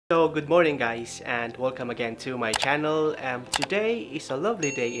So good morning guys, and welcome again to my channel. Today is a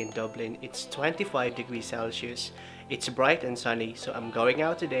lovely day in Dublin. It's 25 degrees Celsius. It's bright and sunny, so I'm going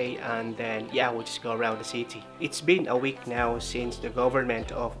out today and then we'll just go around the city. It's been a week now since the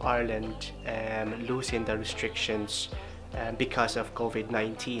government of Ireland loosened the restrictions because of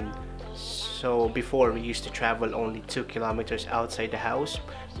COVID-19. So before we used to travel only 2 kilometers outside the house,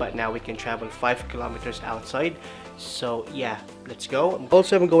 but now we can travel 5 kilometers outside. So yeah, let's go.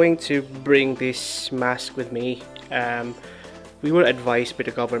 Also, I'm going to bring this mask with me. We were advised by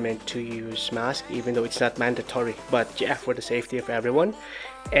the government to use mask even though it's not mandatory, but yeah, for the safety of everyone.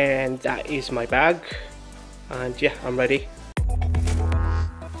 And that is my bag, and yeah, I'm ready.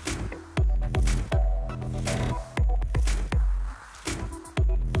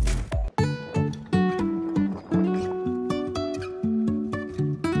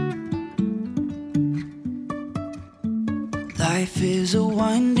 Life is a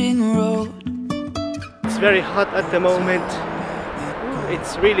winding road. It's very hot at the moment.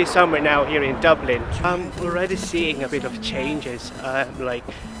 It's really summer now here in Dublin. I'm already seeing a bit of changes. Like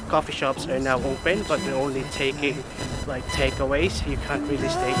coffee shops are now open, but they're only taking like takeaways. You can't really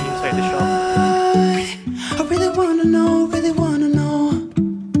stay inside the shop. I really wanna know,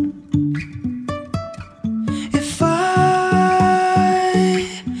 if I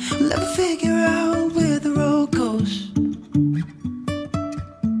will ever figure out where the road goes.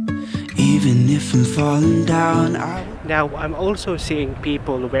 Even if I'm falling down, Now I'm also seeing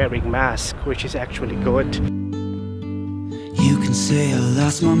people wearing masks, which is actually good. You can say I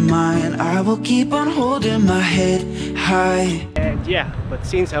lost my mind, I will keep on holding my head high. And yeah, but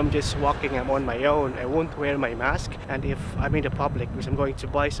since I'm just walking, I'm on my own, I won't wear my mask. And if I'm in the public, because I'm going to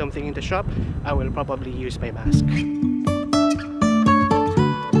buy something in the shop, I will probably use my mask.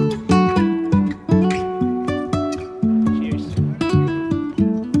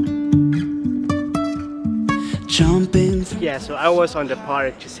 Yeah, so I was on the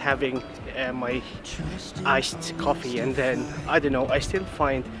park just having my iced coffee, and then I don't know, I still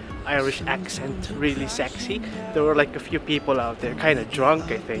find Irish accent really sexy. There were like a few people out there, kind of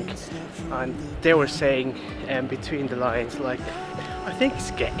drunk I think, and they were saying between the lines like, I think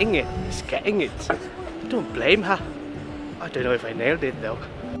he's getting it, don't blame her. I don't know if I nailed it though.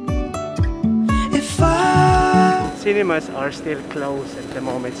 Cinemas are still closed at the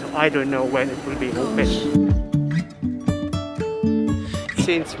moment, so I don't know when it will be open.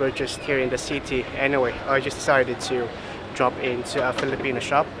 Since we're just here in the city anyway, I just decided to drop into a Filipino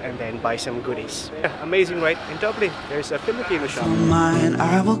shop and then buy some goodies. Yeah, amazing, right? In Dublin, there's a Filipino shop.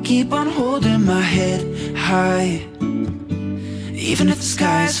 I will keep on holding my head high, even if the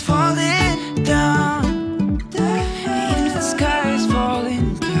sky is falling down. Even if the sky is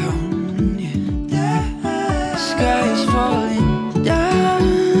falling down, the sky is falling down.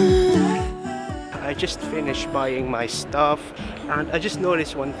 I just finished buying my stuff, and I just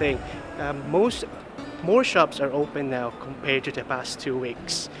noticed one thing. More shops are open now compared to the past 2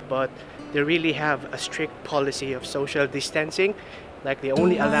 weeks, but they really have a strict policy of social distancing. Like they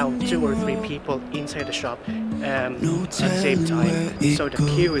only allow 2 or 3 people inside the shop at the same time. So the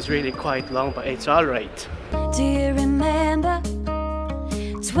queue is really quite long, but it's alright. Do you remember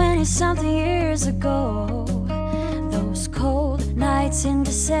 20-something years ago? Those cold nights in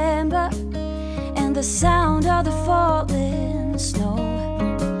December, and the sound of the falling snow,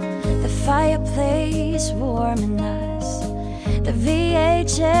 the fireplace warming us, the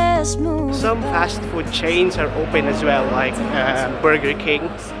VHS movie. Some fast food chains are open as well, like Burger King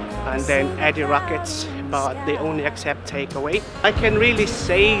and then Eddie Rockets, but they only accept takeaway. I can really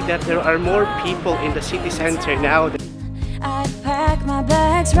say that there are more people in the city center now. I'd pack my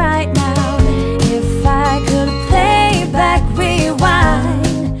bags right now if I could play back rewind.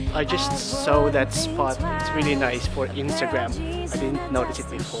 I just saw that spot. It's really nice for Instagram. I didn't notice it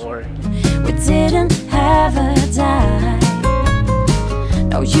before. We didn't have a dime.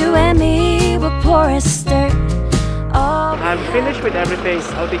 No, you and me were poor as dirt. Oh, I'm finished with everything.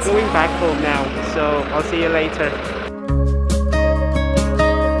 I'll be going back home now, so I'll see you later.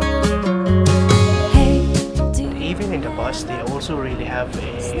 hey, Even in the bus, they also really have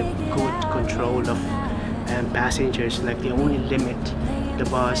a good control of passengers. Like they only limit the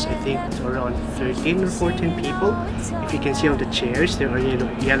bus, I think, to around 13 or 14 people. If you can see on the chairs, there are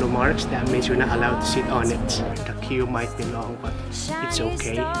yellow marks. That means you're not allowed to sit on it. The queue might be long, but it's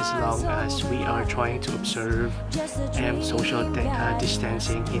okay as long as we are trying to observe social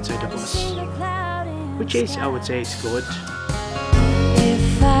distancing inside the bus, which is, I would say, is good.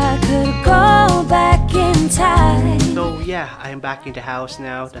 if If I could go back in time. So yeah, I'm back in the house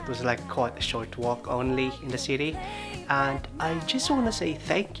now. That was like quite a short walk only in the city, and I just want to say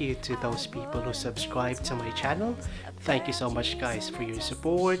thank you to those people who subscribed to my channel. Thank you so much guys for your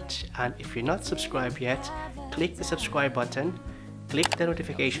support, and if you're not subscribed yet, click the subscribe button, click the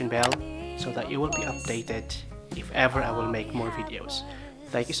notification bell so that you will be updated if ever I will make more videos.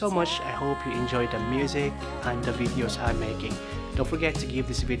 Thank you so much. I hope you enjoyed the music and the videos I'm making. Don't forget to give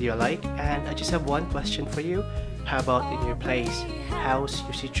this video a like, and I just have one question for you. How about in your place? How's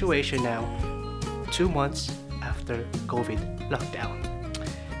your situation now, 2 months after COVID lockdown?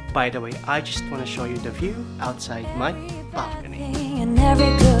 By the way, I just want to show you the view outside my balcony. And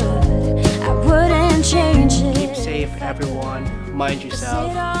every good, I wouldn't change it. Keep safe everyone, mind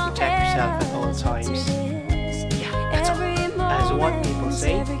yourself, protect yourself at all times. Yeah, that's all. As what people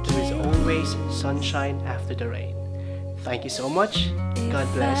say, there is always sunshine after the rain. Thank you so much. God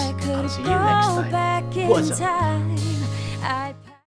bless. I'll see you next time. What's up?